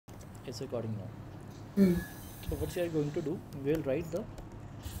It's recording now. Hmm. So what you are going to do, we'll write the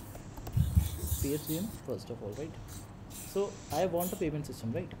PSVM first of all, right? So I want a payment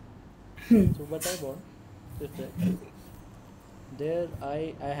system, right? So what I want is that there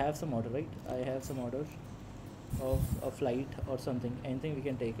I have some order, right? I have some order of a flight or something, anything we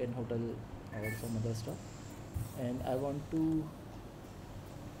can take in hotel or some other stuff, and I want to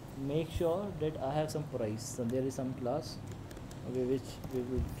make sure that I have some price. So there is some class which we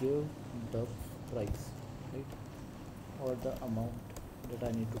will give the price, right? Or the amount that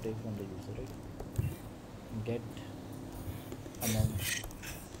I need to take from the user, right? Get amount.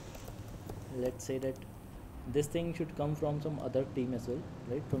 Let's say that this thing should come from some other team as well,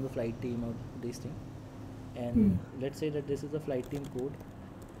 right? From the flight team or this thing. And let's say that this is the flight team code,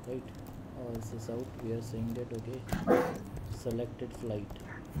 right? This is out. We are saying that okay, selected flight,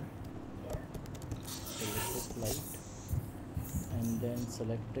 and then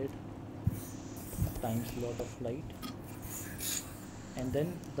selected time slot of flight, and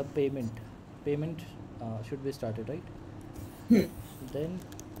then the payment should be started, right? Then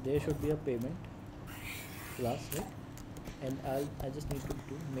there should be a payment class, right? And I just need to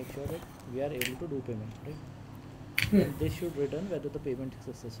make sure that we are able to do payment, right? And this should return whether the payment is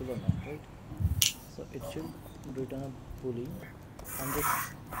successful or not, right? So it should return a boolean. I'm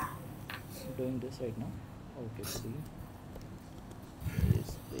just doing this right now. Okay, boolean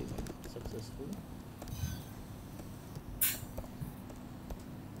is payment successful.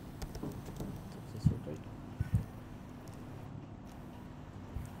 Successful, right?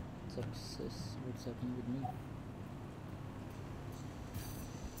 Success. What's happening with me?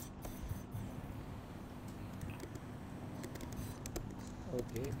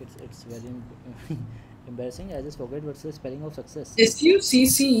 Okay, it's very embarrassing. I just forget what's the spelling of success.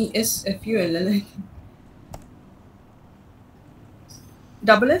 SUCCESFULL.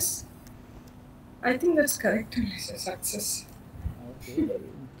 Double S? I think that's correct. Success. Okay,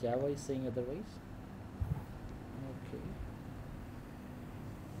 Java is saying otherwise. Okay,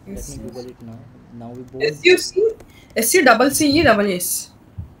 let me Google it now. Now we both SUCCESS.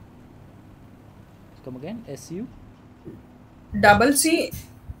 come again. SU. Double C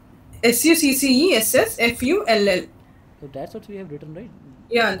SUCCESSFULL. So that's what we have written, right?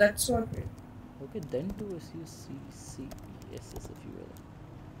 Yeah, that's what. Okay, then to SUCCESSFUL.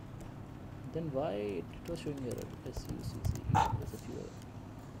 Then why it was showing error? SUCCESSFUL.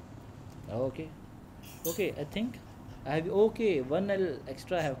 Okay, okay. I think I have okay one L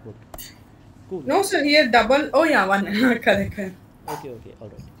extra I have put. Cool. No, sir, here double. Oh, yeah, one. Correct. Okay, okay, all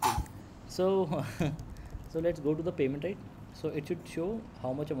right, cool. So so let's go to the payment, right? So it should show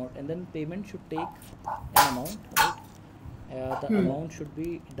how much amount, and then payment should take an amount, right? The amount should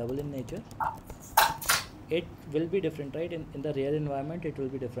be double in nature. It will be different, right? In the real environment it will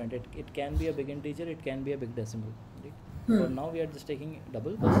be different. It can be a big integer, it can be a big decimal, right? For now we are just taking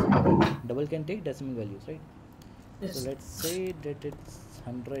double, because double can take decimal values, right? Yes. So let's say that it's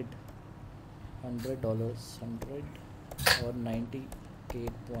 $100, $100 or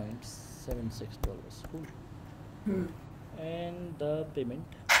 $98.76. Cool. And the payment,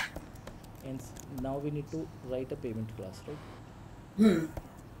 and now we need to write a payment class, right?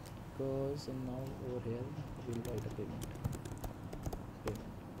 Because now over here we'll write a payment,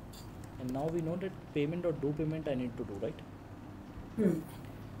 and now we know that payment or do payment I need to do, right?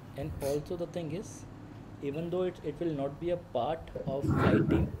 And also the thing is, even though it will not be a part of flight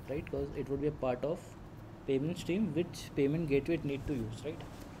team, right? Because it would be a part of payment stream, which payment gateway it need to use, right?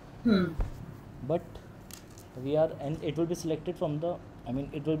 But we are, and it will be selected from the, I mean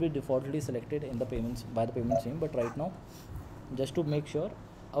it will be defaultly selected in the payments by the payment stream. But right now, just to make sure,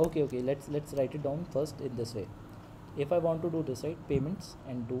 okay, let's write it down first in this way. If I want to do this, right, payments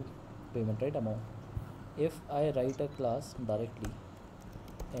and do payment, right, amount, if I write a class directly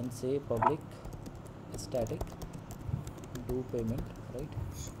and say public static do payment, right,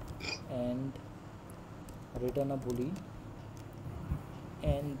 and return a boolean,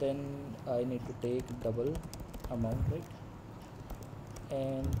 and then I need to take double amount, right,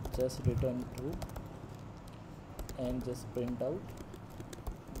 and just return true, and just print out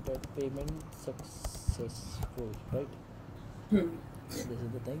that payment successful, right? This is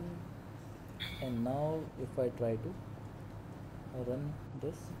the thing. And now if I try to run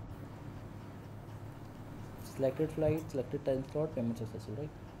this, selected flight, selected time slot, payment successful,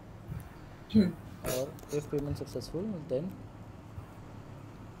 right? Or if payment successful, then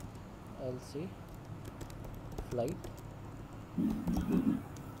I'll say flight, and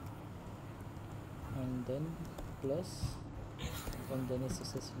then plus, and then is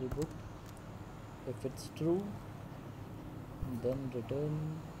successfully booked. If it's true, then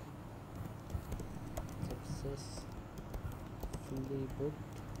return is fully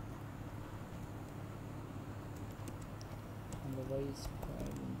booked, otherwise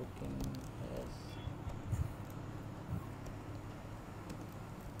file booking has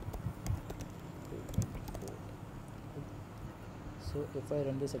payment failed. So if I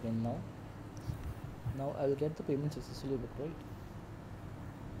run this again now I will get the payment successfully booked, right?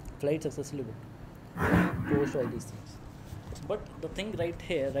 Flight successfully booked, post all these things. But the thing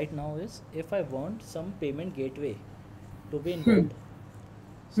right now is, if I want some payment gateway to be involved,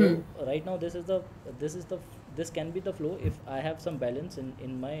 so right now this is the this can be the flow if I have some balance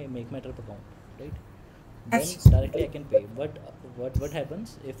in my MakeMyTrip account, right? Then Yes. directly I can pay. But what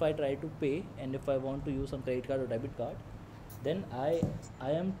happens if I try to pay, and if I want to use some credit card or debit card, then I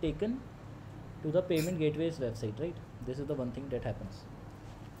am taken to the payment gateway's website, right? This is the one thing that happens.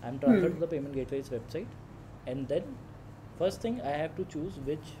 I'm transferred to the payment gateway's website, and then first thing I have to choose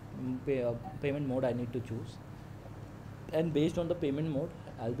which payment mode I need to choose, and based on the payment mode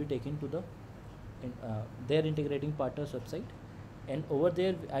I'll be taken to the their integrating partners website, and over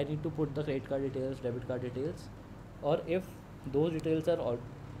there I need to put the credit card details, debit card details, or if those details are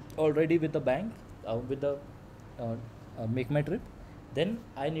already with the bank, with the MakeMyTrip, then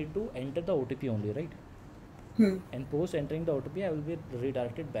I need to enter the OTP only, right? And post entering the OTP, I will be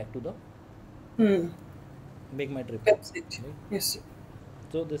redirected back to the MakeMyTrip, Website. right? Yes.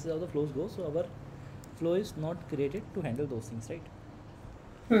 So this is how the flows go. So our flow is not created to handle those things, right?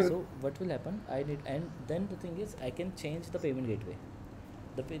 So what will happen? And then the thing is, I can change the payment gateway.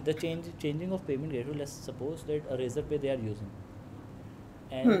 The changing of payment gateway. Let's suppose that a Razorpay they are using,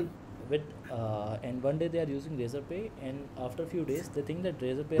 and and one day they are using Razorpay, and after a few days they think that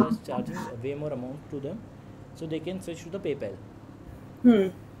Razorpay is charging way more amount to them, so they can switch to the PayPal.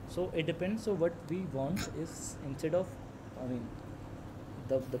 So it depends. So what we want is, instead of, I mean,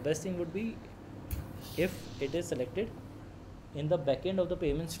 the best thing would be if it is selected in the backend of the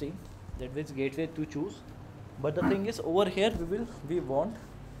payment stream, that which gateway to choose. But the thing is, over here we want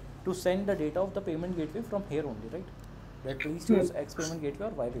to send the data of the payment gateway from here only, right? That please choose X payment gateway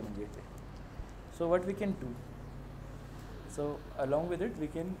or Y payment gateway. So what we can do, so along with it we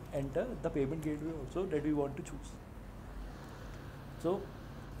can enter the payment gateway also that we want to choose. So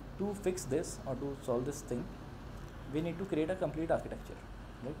to fix this or to solve this thing, we need to create a complete architecture,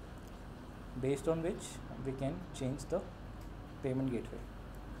 right? Based on which we can change the payment gateway.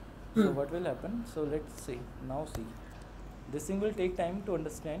 So what will happen? So let's see. Now see, this thing will take time to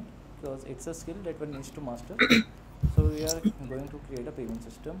understand because it's a skill that one needs to master. So we are going to create a payment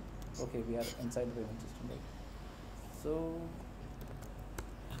system. Okay, we are inside the payment system, right? So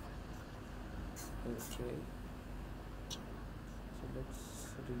okay, so let's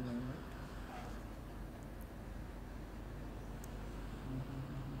rename it.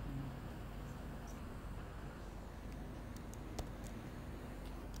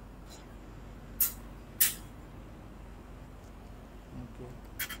 Okay.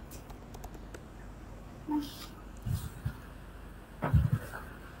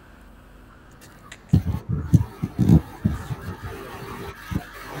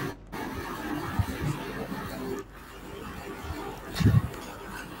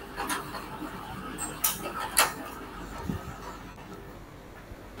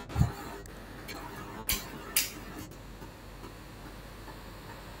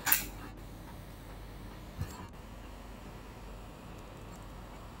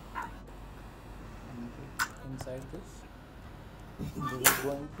 Inside this, we are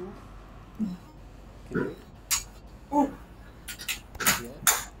going to create API,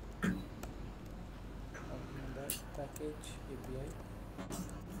 that package API.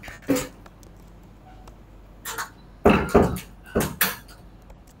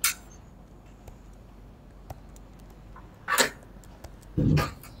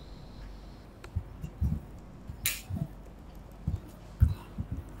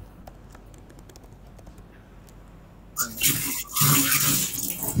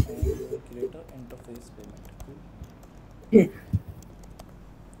 And we will create a interface payment. Cool.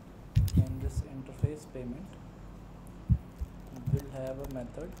 And this interface payment will have a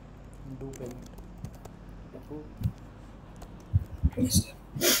method do payment. Cool. Yes.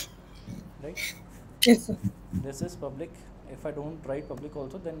 Right? Yes, sir. This is public. If I don't write public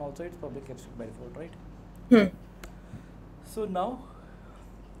also, then also it's public by default, right? So now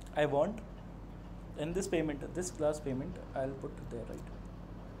I want in this payment, this class payment, I'll put there, right?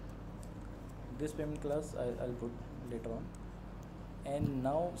 This payment class I'll put later on. And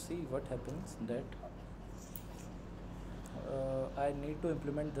now see what happens, that I need to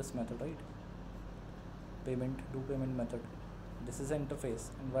implement this method, right? Payment, do payment method. This is an interface.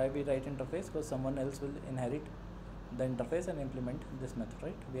 And why we write interface? Because someone else will inherit the interface and implement this method,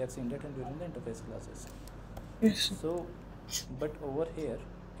 right? We have seen that during the interface classes. Yes, sir. So, but over here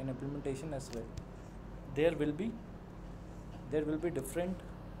in implementation as well, there will be different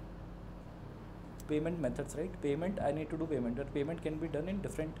payment methods, right? Payment, I need to do payment, but payment can be done in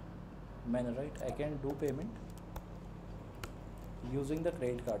different manner, right? I can do payment using the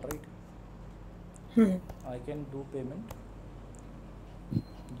credit card, right? I can do payment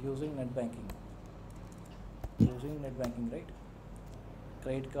using net banking, right?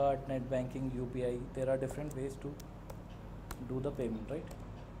 Credit card, net banking, UPI, there are different ways to do the payment, right?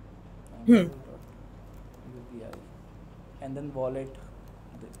 UPI, and then wallet.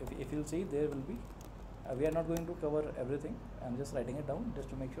 If you'll see, there will be we are not going to cover everything. I'm just writing it down just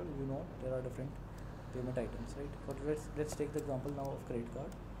to make sure you know there are different payment items, right? But let's take the example now of credit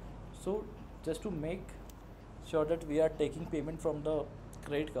card. So just to make sure that we are taking payment from the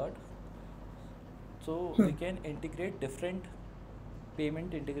credit card, so we can integrate different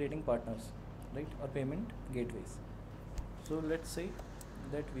payment integrating partners, right, or payment gateways. So let's say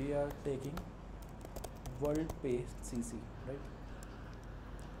that we are taking WorldPay CC, right?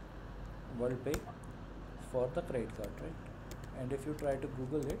 WorldPay for the credit card, right? And if you try to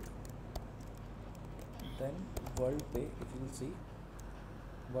Google it, then WorldPay, if you will see,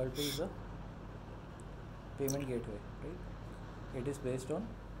 WorldPay is a payment gateway, right? It is based on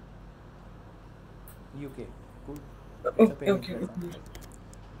UK. Cool. It's a payment platform, right?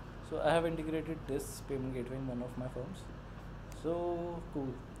 So I have integrated this payment gateway in one of my firms. So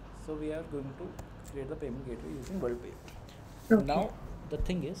cool. So we are going to create the payment gateway using WorldPay. Okay. Now the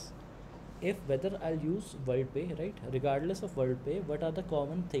thing is, if whether I'll use WorldPay, right? Regardless of WorldPay, what are the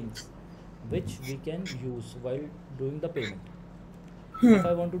common things which we can use while doing the payment? If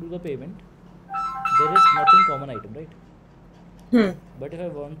I want to do the payment, there is nothing common item, right? But if I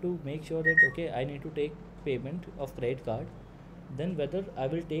want to make sure that okay, I need to take payment of credit card, then whether I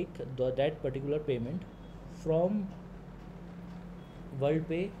will take that particular payment from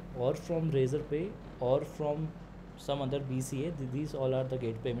WorldPay or from Razorpay or from some other BCA, these all are the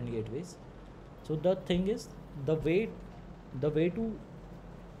payment gateways. So the thing is, the way to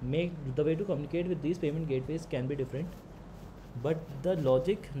communicate with these payment gateways can be different, but the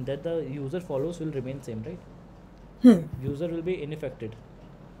logic that the user follows will remain same, right? User will be unaffected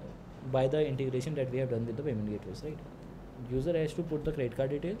by the integration that we have done with the payment gateways, right? User has to put the credit card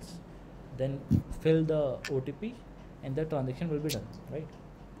details, then fill the OTP, and the transaction will be done, right?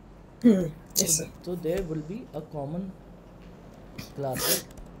 Yes, sir. So there will be a common class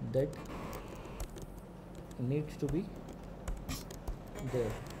that needs to be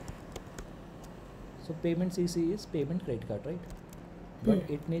there. So payment CC is payment credit card, right? But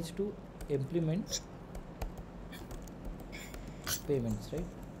it needs to implement payments, right?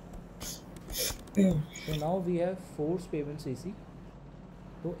 So now we have force payment CC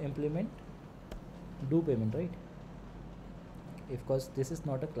to implement do payment, right? Of course this is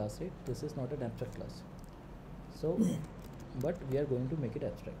not a class, right? This is not an abstract class. So but we are going to make it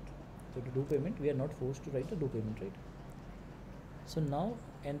abstract. So to do payment, we are not forced to write a do payment, right? So now,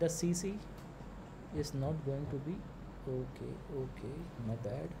 and the CC is not going to be okay, my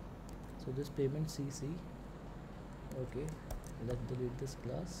bad. So this payment CC, okay, let's delete this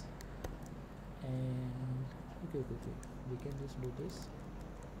class, and okay, we can just do this.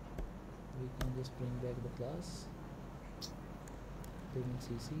 We can just bring back the class payment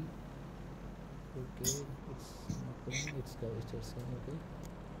CC. Okay, it's not coming, it's just saying okay.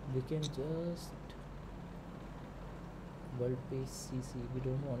 We can just WorldPay CC, we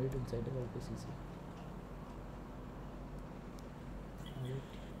don't want it inside the WorldPay CC. Alright,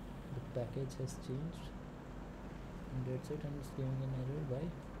 the package has changed, and that's it, and it's giving an error. Why?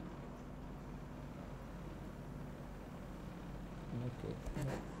 Okay,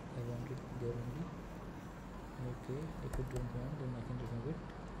 no, I want it there only. Okay, if it don't want, then I can remove it.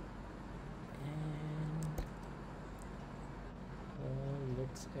 And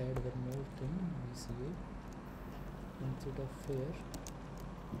let's add one more thing, BCA. Instead of fair,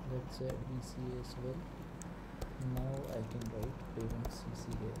 let's add BCA as well. Now I can write payment CC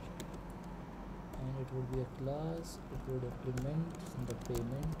here, and it would be a class. It would implement the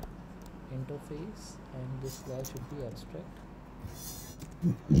payment interface, and this class should be abstract.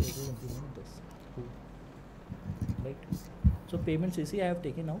 It will implement this. Cool. Right? So payment CC I have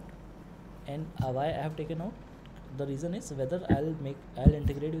taken out, and why I have taken out? The reason is whether I'll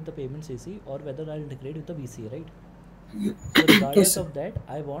integrate with the payment CC or whether I'll integrate with the BCA, right? So regardless of that,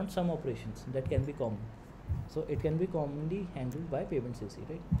 I want some operations that can be common. So it can be commonly handled by payment CC,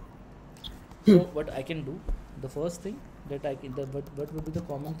 right? So what I can do, the first thing, that what would be the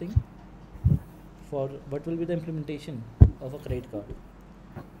common thing for what will be the implementation of a credit card?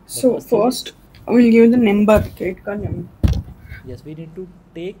 The So first thing is, first, I will give the number, credit card number. yes, we need to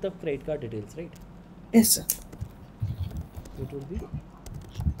take the credit card details, right? Yes, sir. So it will be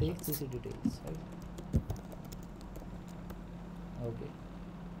take CC details, right? Okay.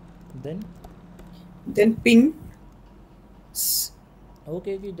 Then Then PIN. S-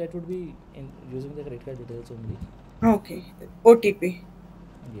 okay, that would be in using the credit card details only. Okay. OTP.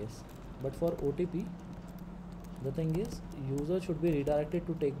 Yes, but for OTP, the thing is user should be redirected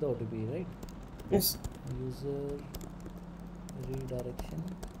to take the OTP, right? Yes. User redirection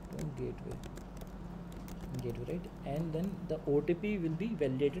to gateway, right? And then the OTP will be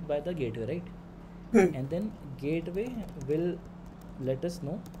validated by the gateway, right? Hmm. And then gateway will let us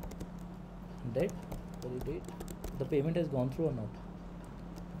know that validate the payment has gone through or not.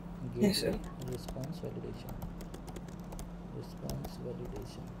 Yes, sir. Gateway response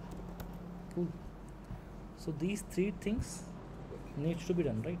validation. Cool. So these three things needs to be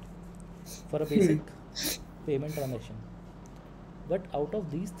done, right, for a basic payment transaction. But out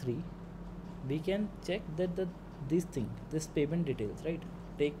of these three, we can check that this payment details, right,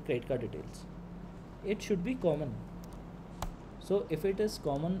 take credit card details, it should be common. So if it is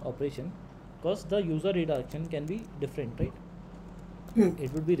common operation, because the user redirection can be different, right?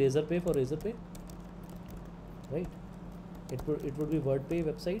 It would be Razorpay for Razorpay, right? It would be WordPay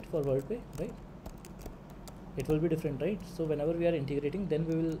website for WordPay, right? It will be different, right? So whenever we are integrating, then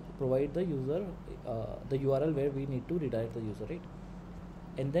we will provide the user the URL where we need to redirect the user, right?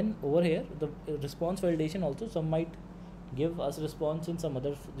 And then over here, the response validation also, some might give us response in some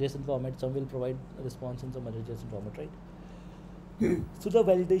other JSON format, some will provide response in some other JSON format, right? So the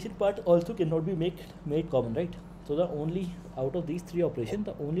validation part also cannot be made common, right? So the only out of these three operations,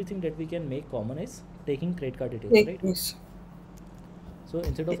 the only thing that we can make common is taking credit card details, right? Yes. So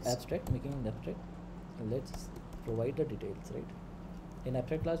instead of Yes. abstract, making it abstract, let's provide the details, right? In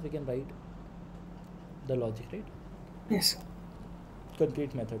abstract class, we can write the logic, right? Yes.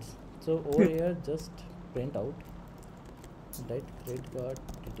 Concrete methods. So over here, just print out that credit card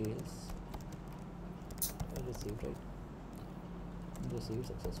details received, right? Received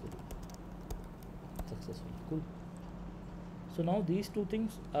successfully. Cool. So now these two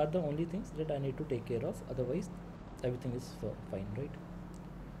things are the only things that I need to take care of, otherwise everything is fine, right?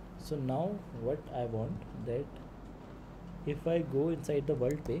 So now what I want, that if I go inside the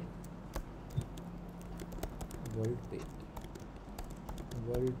WorldPay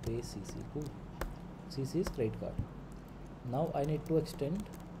CC, cool. CC is credit card. Now I need to extend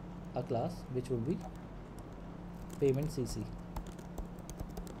a class which will be payment CC,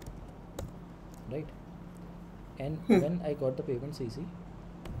 right? And when I got the payment CC,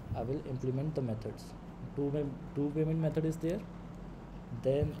 I will implement the methods. Two payment method is there,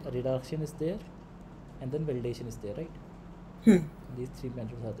 then reduction is there, and then validation is there, right? These three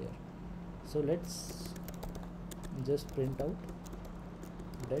methods are there. So let's just print out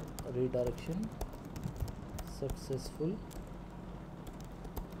that redirection successful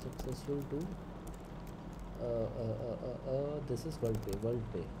to this is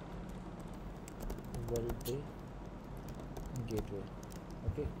WorldPay gateway,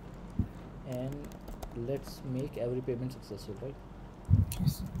 okay? And let's make every payment successful, right?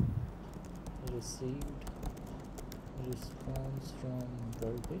 Yes. Received response from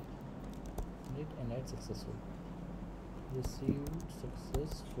WorldPay, right? And add successful. Received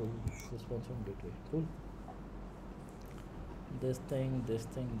successful response from gateway, cool. This thing.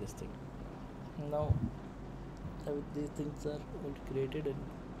 Now these things are all created and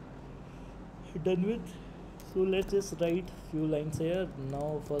done with. So let's just write few lines here.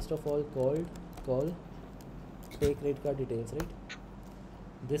 Now first of all, call pay credit card details, right?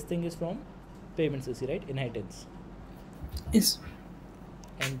 This thing is from payment CC, right? Inheritance. Yes.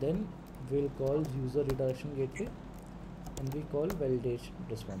 And then we'll call user redirection gateway, and we call validation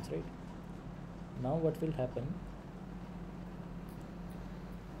response, right? Now what will happen,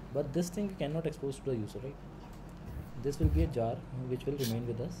 but this thing cannot expose to the user, right? This will be a jar which will remain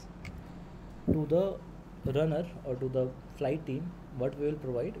with us. To the runner or to the flight team, what we will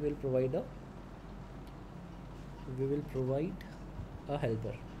provide, we will provide a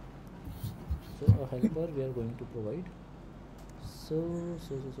helper. So a helper we are going to provide. So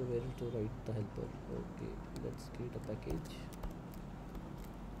where to write the helper? Okay, let's create a package,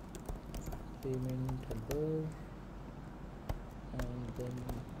 payment helper, and then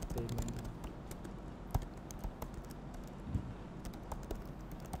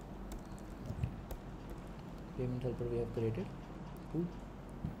payment helper we have created. Cool.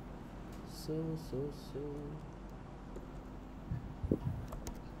 So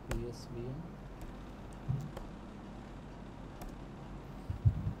SVN.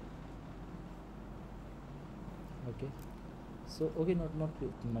 Okay, so okay, not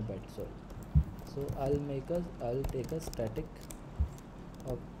my bad, sorry. So I'll take a static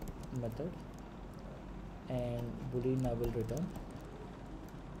of method and boolean I will return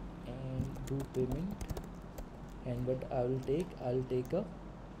and do payment, and what I'll take a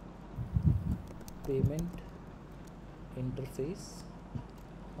payment interface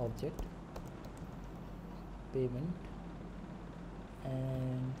object, payment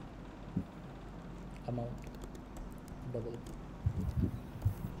and amount, double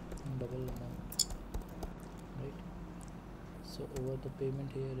amount, right? So over the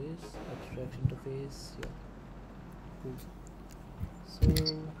payment here is abstract interface, yeah, cool. So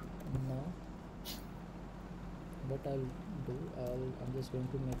now what I'll do, I'm just going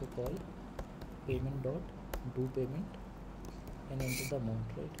to make a call payment dot do payment and enter the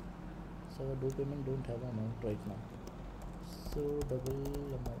amount, right? So our do payment don't have amount right now, so double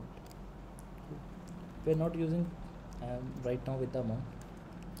amount, cool. We're not using right now with the amount,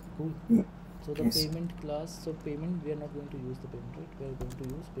 cool. So the Yes. payment class, so payment we are not going to use the payment, right? We are going to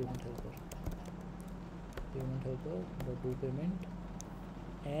use payment helper, the do payment,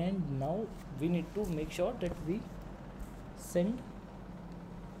 and now we need to make sure that we send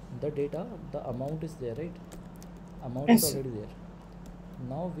the data, the amount is there, right? Amount Yes, is sir. already there.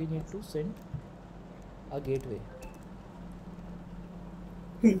 Now we need to send a gateway.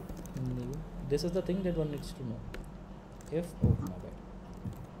 New, this is the thing that one needs to know. If, oh my bad,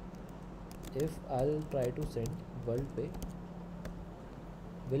 if I'll try to send WorldPay,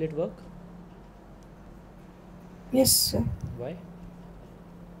 will it work? Yes, sir. Why?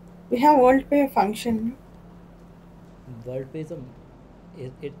 We have WorldPay function. WorldPay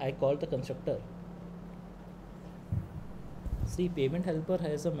is I call the constructor. See, payment helper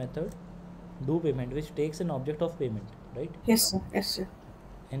has a method do payment which takes an object of payment, right? Yes, sir. Yes, sir.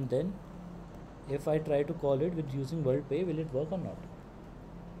 And then if I try to call it with using WorldPay, will it work or not?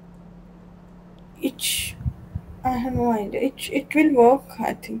 I have no idea. It will work,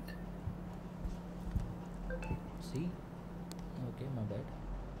 I think. See, okay, my bad.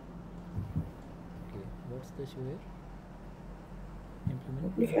 Okay, what's the issue here?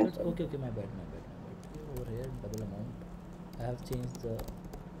 Implement methods. Okay, my bad. Over here, double amount. I have changed the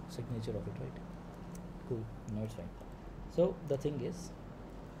signature of it, right? Cool, now it's fine. So the thing is,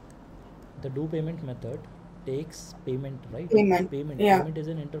 the do payment method takes payment, right? Payment. Yeah. Payment is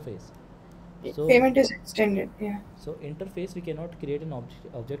an interface. So Payment is extended. Yeah. so interface, we cannot create an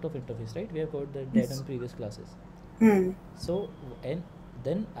object of interface, right? We have got that in previous classes. So and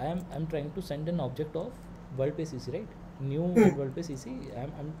then I'm trying to send an object of WorldPay CC, right? New and WorldPay CC.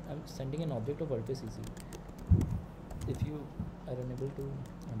 I'm sending an object of WorldPay CC. If you are unable to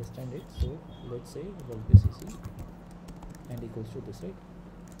understand it, so let's say WorldPay CC and equals to this, right?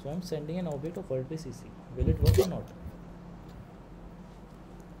 So I'm sending an object of WorldPay CC. Will it work or not?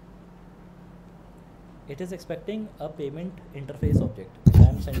 It is expecting a payment interface object. So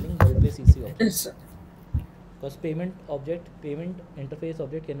I'm sending WorldPay CC object. Yes, sir. Because payment interface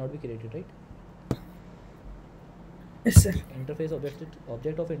object cannot be created, right? Yes, sir. Interface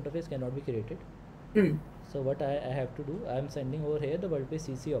object of interface cannot be created. So what I have to do, I am sending over here the WorldPay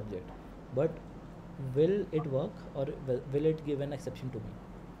CC object. But will it work or will it give an exception to me?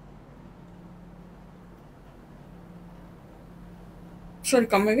 Sorry,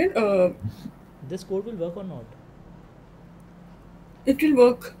 come again. This code will work or not? It will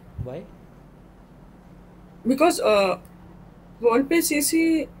work Why? because WorldPay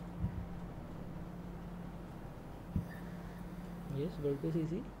CC. Yes, WorldPay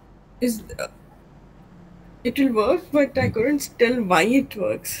CC is it will work, but I couldn't tell why it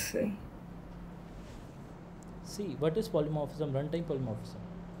works. See, what is polymorphism? Runtime polymorphism.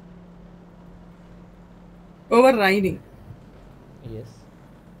 Overriding. Yes.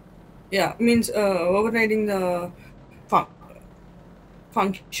 Yeah, means overriding the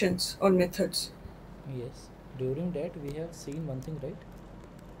functions or methods. Yes. During that we have seen one thing, right?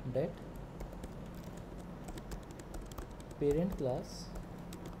 That parent class,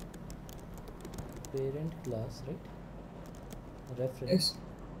 right? Reference. Yes.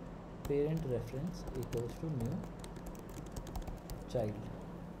 Parent reference equals to new child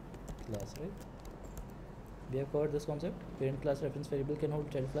class, right? We have covered this concept. Parent class reference variable can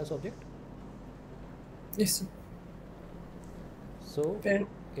hold child class object. Yes, sir. So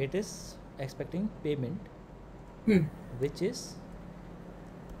it is expecting payment, which is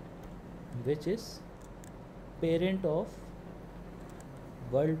parent of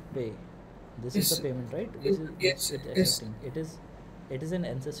WorldPay. This is the payment, right? Which is Yes, it yes. accepting. It is it is an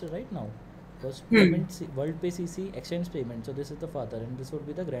ancestor right now, because Hmm. WorldPay CC extends payment. So this is the father and this would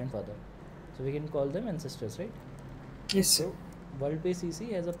be the grandfather. So we can call them ancestors, right? Yes, sir. So WorldPay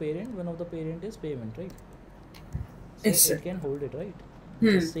CC has a parent, one of the parent is payment, right? So Yes, sir. it can hold it, right?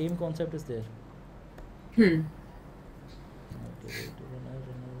 The Hmm. same concept is there. Hmm. Okay, wait, runner.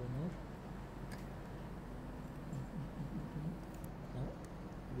 Now,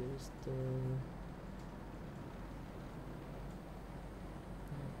 where is the...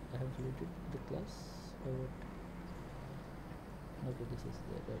 I have deleted the class or what? Okay, this is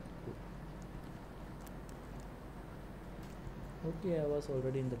there, right? Cool. Okay, I was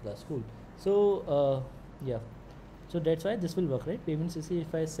already in the class. Cool. So, yeah. So that's why this will work, right? Payment CC,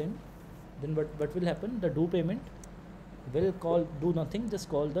 if I send, then what will happen? The do payment will do nothing, just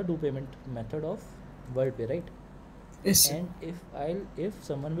call the do payment method of WorldPay, right? Yes, sir. And if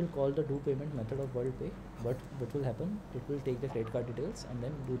someone will call the do payment method of WorldPay, what will happen? It will take the credit card details and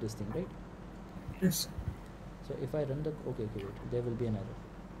then do this thing, right? Yes, sir. So if I run the okay, wait, there will be an error.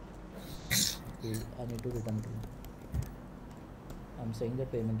 Okay, I need to return true. I'm saying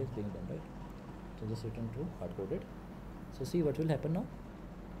that payment is being done, right? So just return true, hard coded. So see what will happen now.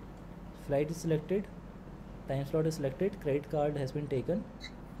 Flight is selected, time slot is selected, credit card has been taken,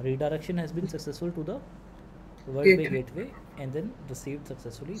 redirection has been successful to the WorldPay gateway, and then received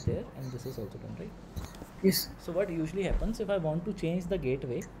successfully there, and this is also done, right? Yes. So what usually happens if I want to change the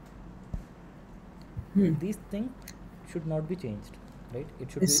gateway, these things should not be changed, right?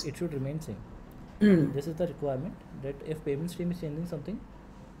 It should remain same. This is the requirement, that if payment stream is changing something,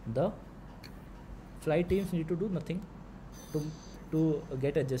 the flight teams need to do nothing to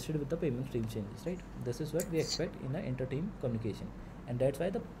get adjusted with the payment stream changes, right? This is what we expect in an inter-team communication, and that's why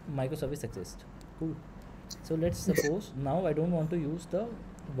the microservice exists. Cool. So let's suppose now I don't want to use the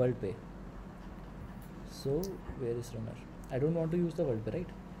WorldPay. So where is runner? I don't want to use the WorldPay,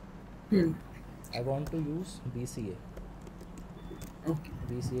 right? I want to use BCA. Okay.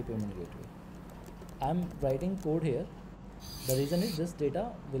 BCA payment gateway. I'm writing code here. The reason is this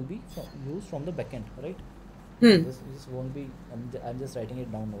data will be used from the backend, right? This won't be. I'm just writing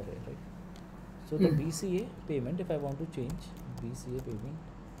it down over here, right? So the BCA payment, if I want to change BCA payment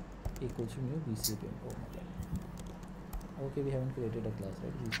equals to new BCA payment. Oh my god. Okay, we haven't created a class,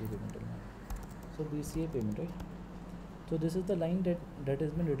 right? BCA payment till now. So BCA payment, right? So this is the line that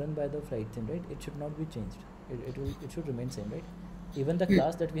has been written by the flight team, right? It should not be changed. It should remain same, right? Even the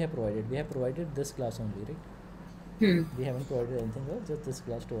class that we have provided this class only, right? We haven't provided anything else, just this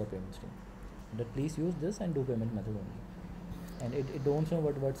class to our payment stream. That please use this and do payment method only, and it don't know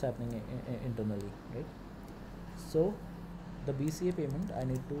what's happening internally, right? So the BCA payment I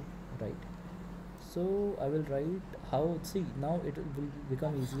need to write. So I will write how. See, now it will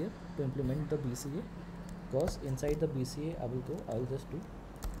become easier to implement the BCA, because inside the BCA I will just do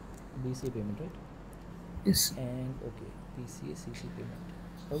BCA payment, right? Yes. And okay, BCA CC payment.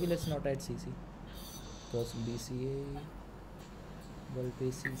 Okay, let's not add CC, because BCA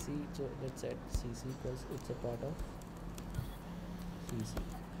WorldPay CC. So let's add CC because it's a part of CC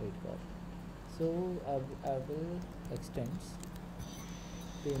credit card. So I will extend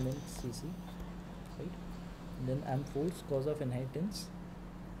payment CC, right? And then I'm forced cause of inheritance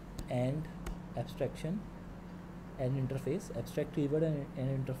and abstraction and interface, abstract keyword and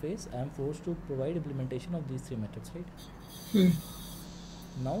interface. I am forced to provide implementation of these three methods, right?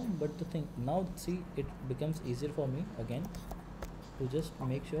 Now, but the thing now, see, it becomes easier for me again to just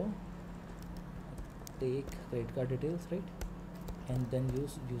make sure take credit card details, right? And then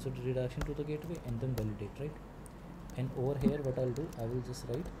use user redirection to the gateway and then validate, right? And over here what I'll do, I will just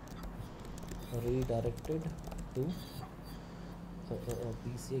write redirected to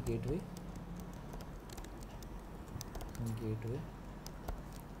BCA gateway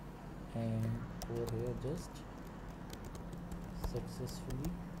and over here just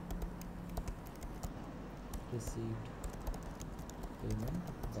successfully received payment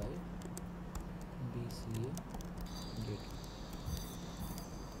by BCA gateway.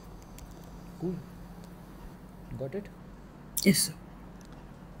 Cool. Got it? Yes, sir.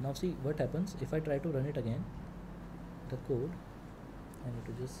 Now see what happens if I try to run it again. The code, I need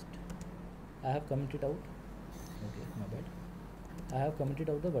to just, I have commented out. Okay, my bad. I have commented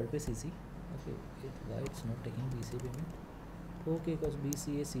out the WorldPay CC. Okay, why it's not taking BCA payment? Okay, because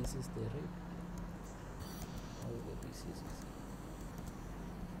BCA CC is there, right? Okay, BCA CC,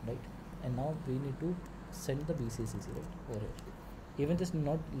 right? And now we need to send the BCA CC, right, over here. Even this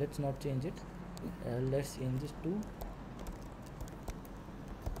not, let's not change it. Let's change this to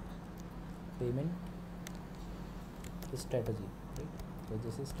payment strategy, right? So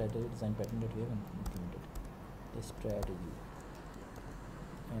this is strategy design pattern that we have implemented. The strategy.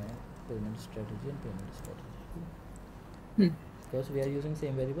 payment strategy and payment strategy. Hmm. Because we are using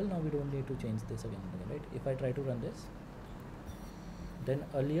same variable, now we don't need to change this again and again, right? If I try to run this, then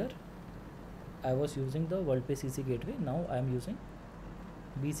earlier I was using the WorldPay CC gateway, now I am using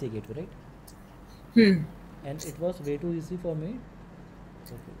BCA gateway, right? Hmm. And it was way too easy for me.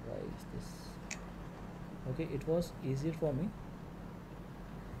 Okay, why is this? Okay, it was easier for me.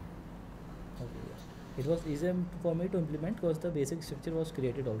 Okay, yeah. It was easier for me to implement because the basic structure was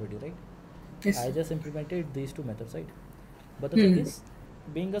created already, right? Yes. I just implemented these two methods, right? But the thing is,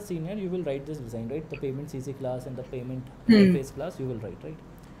 being a senior, you will write this design, right? The payment CC class and the payment interface class, you will write, right?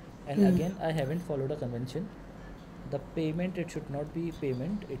 And again, I haven't followed a convention. The payment, it should not be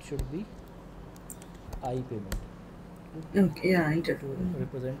payment, it should be I payment Okay, yeah, to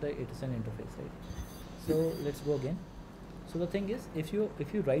represent the it is an interface, right? So let's go again. So the thing is, if you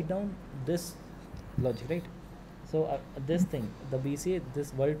write down this logic, right? So this thing, the BCA,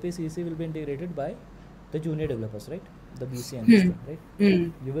 this WorldPay CC will be integrated by the junior developers, right? The BCA and this thing, right?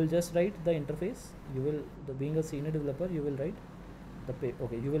 You will just write the interface. You will, being a senior developer, you will write the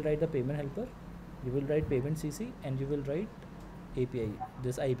you will write the payment helper, you will write payment CC, and you will write API,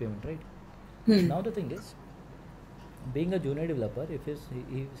 this I payment, right? Now the thing is, being a junior developer, if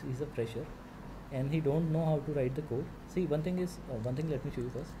he's a fresher and he don't know how to write the code. See, one thing let me show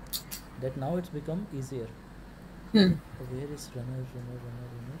you first, that now it's become easier. Where is runner?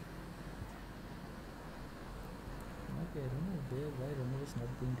 Okay, runner, why runner is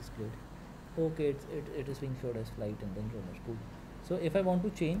not being displayed? Okay, it is being showed as flight and then runner. Cool. So if I want to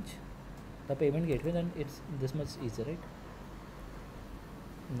change the payment gateway, then it's this much easier, right?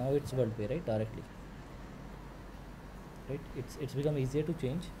 Now it's WorldPay, right? Directly, right? It's become easier to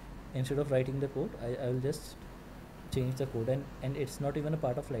change. Instead of writing the code, I will just change the code, and it's not even a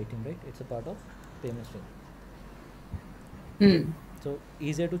part of Lightning, right? It's a part of payment stream. So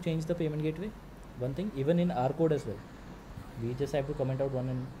easier to change the payment gateway. One thing, even in our code as well, we just have to comment out one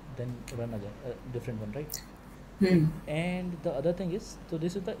and then run again a different one, right? And the other thing is, so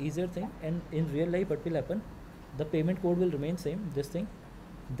this is the easier thing, and in real life what will happen, the payment code will remain same,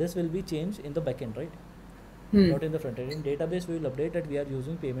 this will be changed in the backend, right? Not in the front end. In database we will update that we are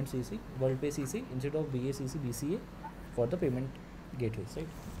using payment CC, WorldPay CC instead of BACC BCA for the payment gateways, right?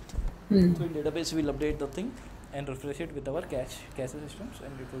 So in database we will update the thing and refresh it with our cache systems,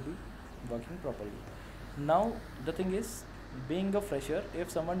 and it will be working properly. Now the thing is, being a fresher, if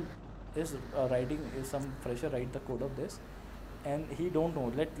someone is some fresher write the code of this and he don't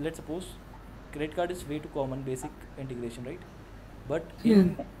know, let's suppose credit card is way too common, basic integration, right? But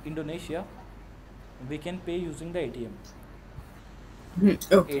in Indonesia we can pay using the ATM.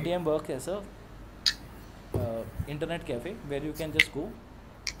 Okay. ATM works as a internet cafe where you can just go,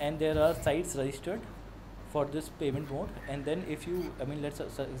 and there are sites registered for this payment mode. And then if you, let's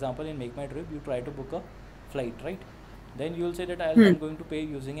example, in Make My Trip, you try to book a flight, right? Then you will say that I'm going to pay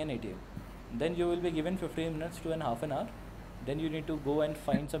using an ATM. Then you will be given 15 minutes to an half an hour. Then you need to go and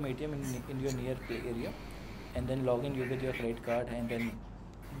find some ATM in your near area, and then log in with your credit card, and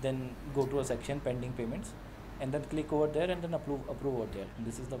then go to a section pending payments, and then click over there and then approve over there.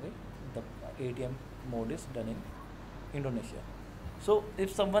 This is the way the ATM mode is done in Indonesia. So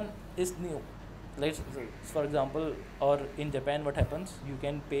if someone is new, let's for example, or in Japan, what happens, you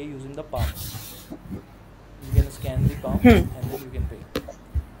can pay using the palm. You can scan the palm and then you can pay.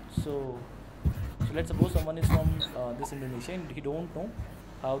 So let's suppose someone is from this Indonesia and he don't know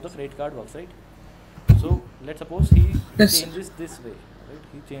how the credit card works, right? So let's suppose he changes this way, right?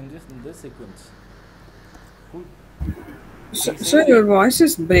 He changes in this sequence. Cool. So your voice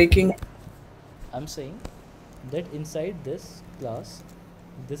is breaking. I'm saying that inside this class,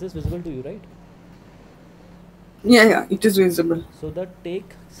 this is visible to you, right? Yeah, it is visible. So the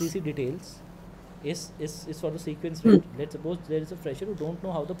take CC details is for the sequence, right? Let's suppose there is a fresher who don't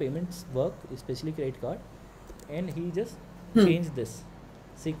know how the payments work, especially credit card, and he just changed this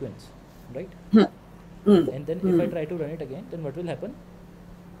sequence, right? And then if I try to run it again, then what will happen?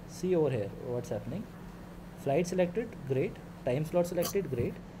 See over here what's happening. Flight selected, great. Time slot selected,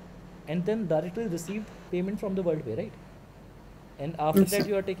 great. And then directly received payment from the WorldPay, right? And after that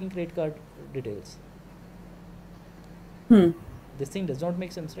you are taking credit card details. This thing does not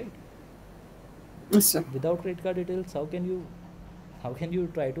make sense, right? Yes, sir. Without credit card details, how can you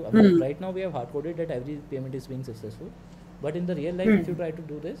try to, right now we have hard coded that every payment is being successful, but in the real life if you try to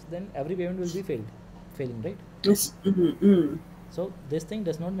do this, then every payment will be failing, right? Yes. So this thing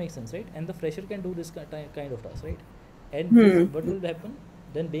does not make sense, right? And the fresher can do this kind of task, right? And what will happen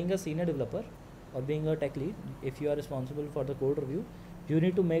then? Being a senior developer or being a tech lead, if you are responsible for the code review, you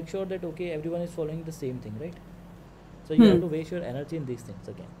need to make sure that okay, everyone is following the same thing, right? So you have to waste your energy in these things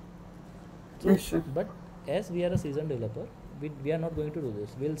again. So, Yes, sir. but as we are a seasoned developer, we are not going to do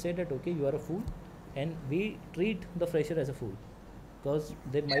this. We'll say that okay, you are a fool, and we treat the fresher as a fool, because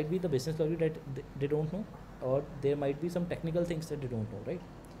there might be the business logic that they don't know, or there might be some technical things that they don't know, right?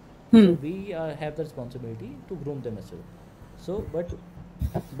 So we have the responsibility to groom them as well. So,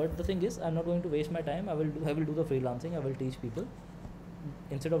 but the thing is, I'm not going to waste my time. I will do the freelancing. I will teach people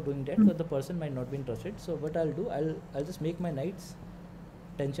instead of doing that, because the person might not be interested. So what I'll do, I'll just make my nights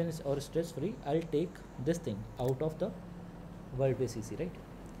tension or stress free. I'll take this thing out of the WorldPay CC, right?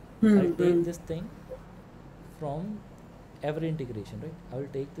 I'll take this thing from every integration, right? I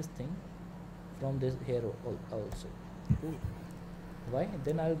will take this thing from this here also. Cool. Why?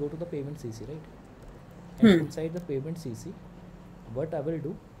 Then I'll go to the payment CC, right? And inside the payment CC, what I will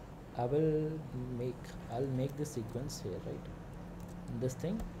do, I'll make this sequence here, right? This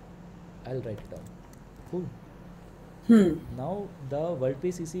thing, I'll write it down. Cool. Now the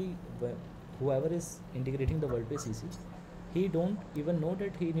WorldPay CC, whoever is integrating the WorldPay CC, he don't even know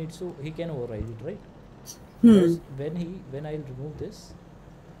that he can override it, right? Because when I remove this,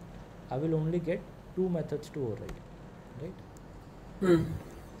 I will only get 2 methods to override, right?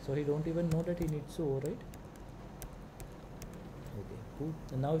 So he don't even know that he needs to override. Okay, cool.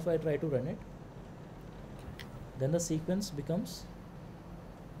 And now if I try to run it, then the sequence becomes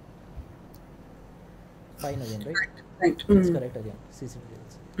fine again, right? Right. It's correct again, CC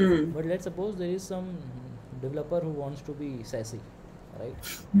details. But let's suppose there is some developer who wants to be sassy, right?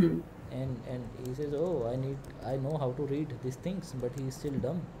 And he says, oh, I know how to read these things, but he is still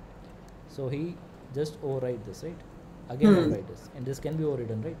dumb. So he just override this, right? Again override this, and this can be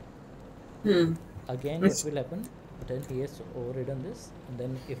overridden, right? Again what will happen? Then he has overridden this, and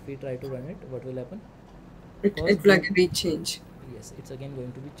then if we try to run it, what will happen? It will again be changed. Yes, it's again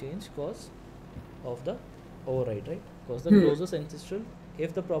going to be changed because of the override, right? Because the closest ancestral,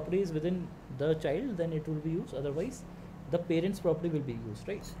 if the property is within the child, then it will be used. Otherwise, the parent's property will be used,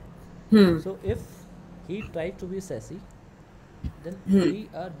 right? So if he tries to be sassy, then we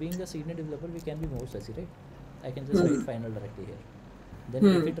are being a senior developer, we can be more sassy, right? I can just write final directly here. Then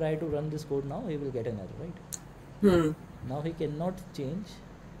if we try to run this code now, he will get an error, right? Now he cannot change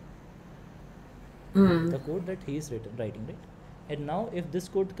the code that he is writing, right? And now if this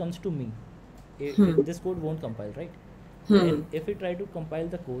code comes to me, if this code won't compile, right? And if we try to compile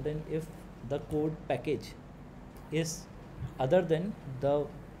the code, and if the code package is other than the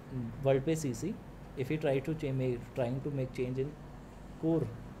WorldPay CC, if we try to trying to make change in core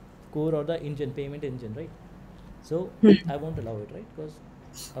or the engine, payment engine, right? So I won't allow it, right? Because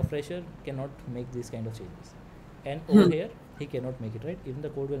a fresher cannot make these kind of changes, and over here he cannot make it, right? Even the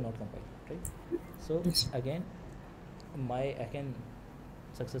code will not compile, right? So again, I can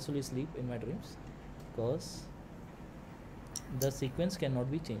successfully sleep in my dreams because the sequence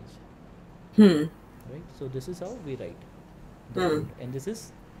cannot be changed, right? So this is how we write the code, and this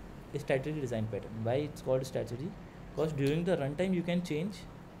is a strategy design pattern. Why it's called strategy? Because during the runtime you can change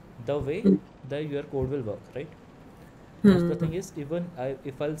the way your code will work, right? Because the thing is, even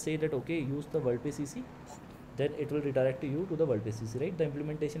if I'll say that okay, use the WorldPay CC, then it will redirect you to the WorldPay CC, right? The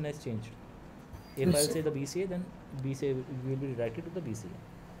implementation has changed. If I'll say the BCA, then BCA will be redirected to the BCA.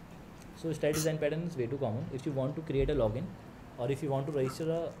 So strategy design pattern is way too common. If you want to create a login, or if you want to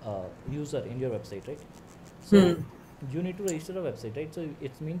register a user in your website, right? So you need to register a website, right? So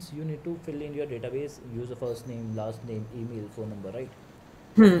it means you need to fill in your database, user first name, last name, email, phone number, right?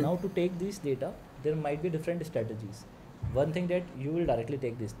 Now to take these data, there might be different strategies. One thing that you will directly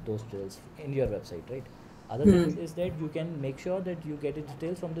take those details in your website, right? Other thing is that you can make sure that you get the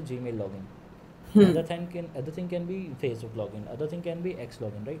details from the Gmail login. Other thing can be Facebook login. Other thing can be X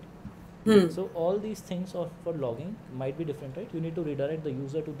login, right? So all these things for logging might be different, right? You need to redirect the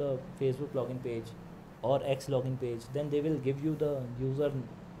user to the Facebook login page or X login page. Then they will give you the user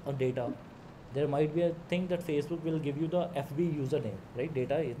data. There might be a thing that Facebook will give you the FB username, right?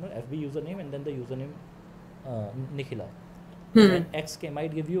 Data is FB username, and then the username Nikhila. And X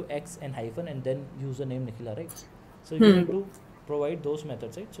might give you X and hyphen and then username Nikhila, right? So you need to provide those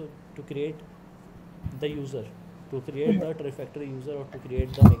methods, right? So to create the user, to create the refactory user, or to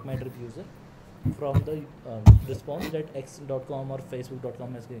create the make my trip user from the response that x.com or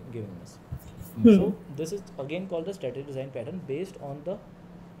facebook.com has given us. So this is again called the strategy design pattern based on the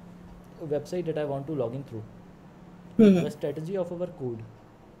website that I want to log in through. The strategy of our code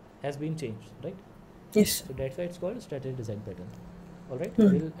has been changed, right? Yes. So that's why it's called strategy design pattern. All right,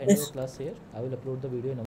 we'll end our class here. I will upload the video in a